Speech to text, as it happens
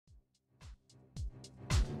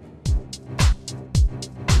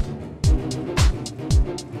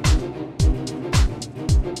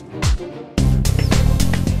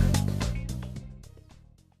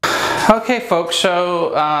Okay folks, so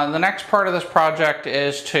the next part of this project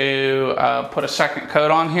is to put a second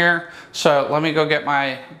coat on here. So let me go get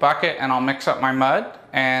my bucket and I'll mix up my mud,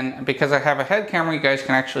 and because I have a head camera you guys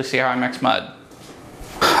can actually see how I mix mud.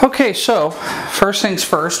 Okay, so first things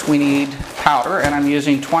first, we need powder, and I'm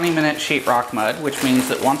using 20-minute sheetrock mud, which means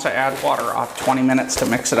that once I add water I'll have 20 minutes to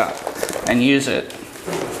mix it up and use it.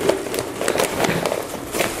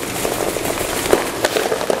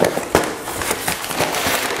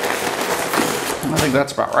 I think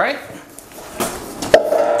that's about right.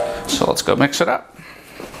 So let's go mix it up.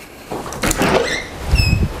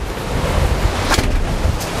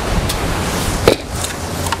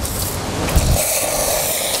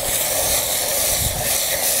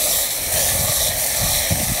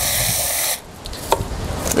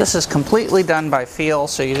 This is completely done by feel,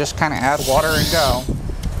 so you just kind of add water and go.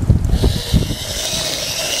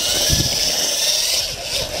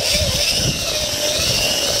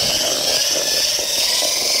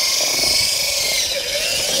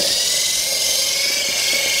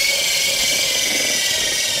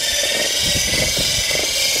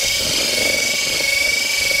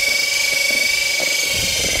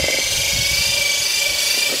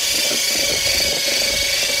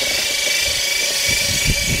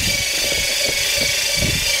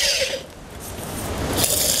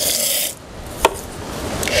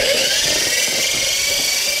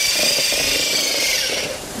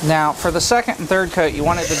 Now for the second and third coat you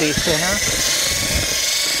want it to be thinner.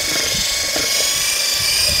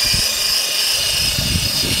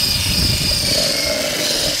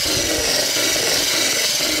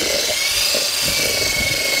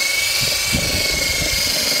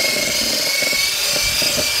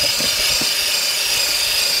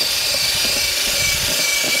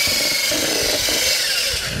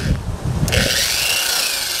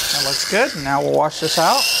 That looks good. Now we'll wash this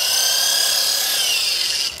out.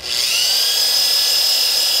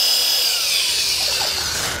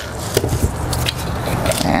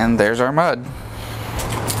 And there's our mud.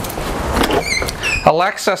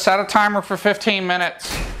 Alexa, set a timer for 15 minutes.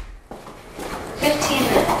 15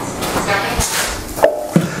 minutes.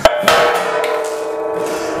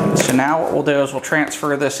 So now what we'll do is we'll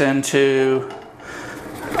transfer this into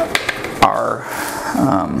our,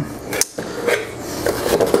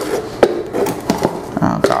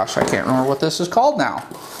 oh gosh, I can't remember what this is called now.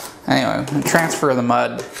 Anyway, transfer the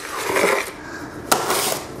mud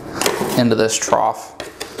into this trough.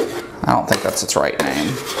 I don't think that's its right name.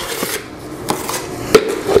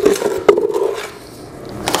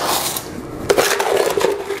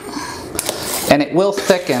 And it will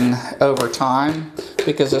thicken over time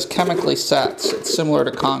because this chemically sets. It's similar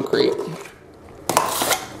to concrete.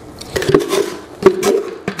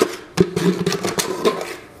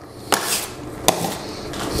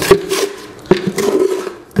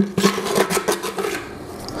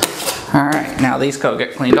 Alright, now these go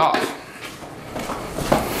get cleaned off.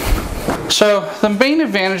 So the main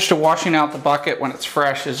advantage to washing out the bucket when it's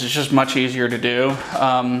fresh is it's just much easier to do.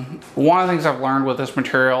 One of the things I've learned with this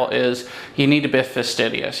material is you need to be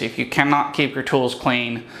fastidious. If you cannot keep your tools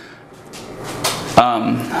clean,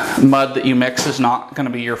 mud that you mix is not going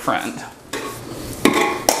to be your friend.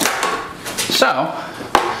 So,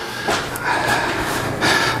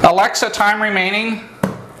 Alexa, time remaining?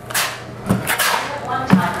 One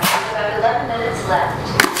timer. We have 11 minutes left.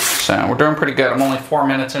 So we're doing pretty good. I'm only 4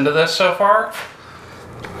 minutes into this so far.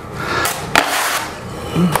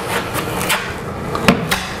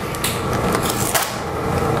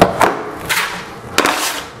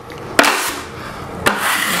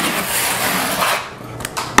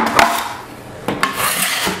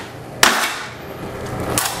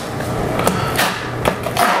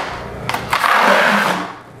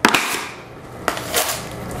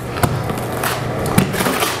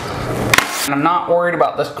 And I'm not worried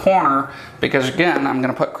about this corner because again, I'm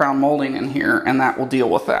going to put crown molding in here and that will deal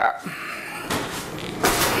with that.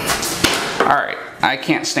 Alright, I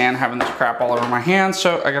can't stand having this crap all over my hands,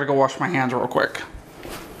 so I gotta go wash my hands real quick.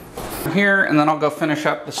 Here, and then I'll go finish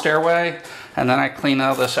up the stairway and then I clean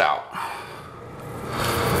all this out.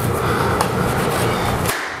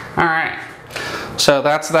 Alright, so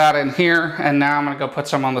that's that in here, and now I'm going to go put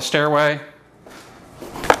some on the stairway.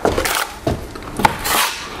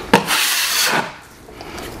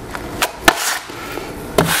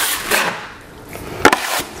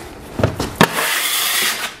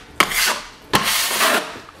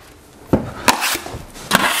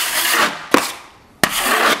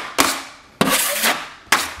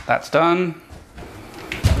 That's done.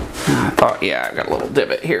 I thought, yeah, I've got a little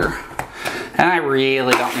divot here. And I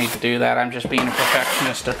really don't need to do that. I'm just being a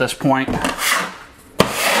perfectionist at this point.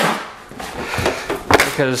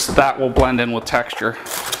 because that will blend in with texture.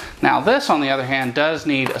 Now this, on the other hand, does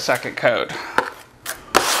need a second coat.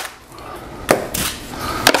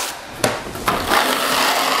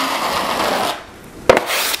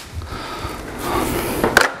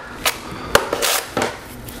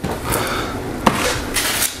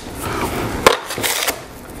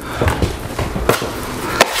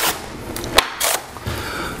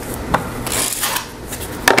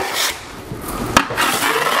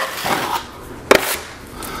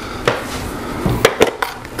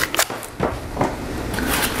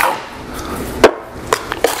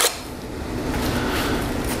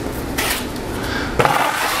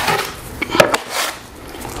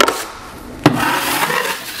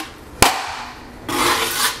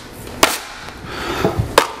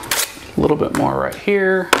 A little bit more right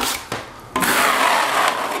here.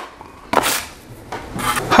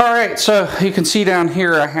 All right, so you can see down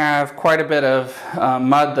here I have quite a bit of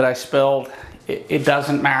mud that I spilled. It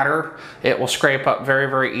doesn't matter. It will scrape up very,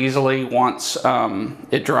 very easily once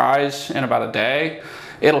it dries in about a day.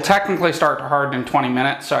 It'll technically start to harden in 20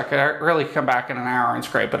 minutes, so I could really come back in an hour and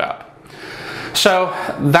scrape it up. So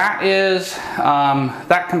that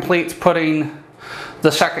completes putting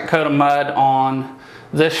the second coat of mud on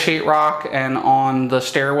this sheetrock and on the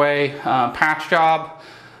stairway patch job.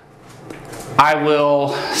 I will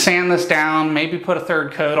sand this down, maybe put a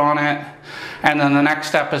third coat on it, and then the next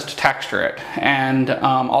step is to texture it. And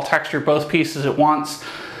I'll texture both pieces at once.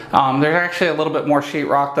 There's actually a little bit more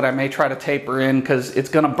sheetrock that I may try to taper in because it's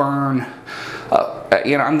gonna burn.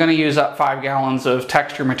 You know, I'm gonna use up 5 gallons of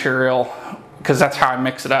texture material because that's how I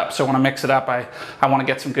mix it up. So when I mix it up, I want to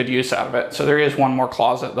get some good use out of it. So there is one more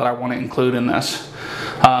closet that I want to include in this.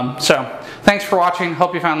 So thanks for watching.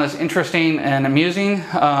 Hope you found this interesting and amusing.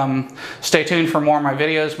 Stay tuned for more of my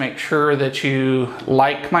videos. Make sure that you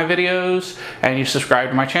like my videos and you subscribe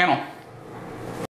to my channel.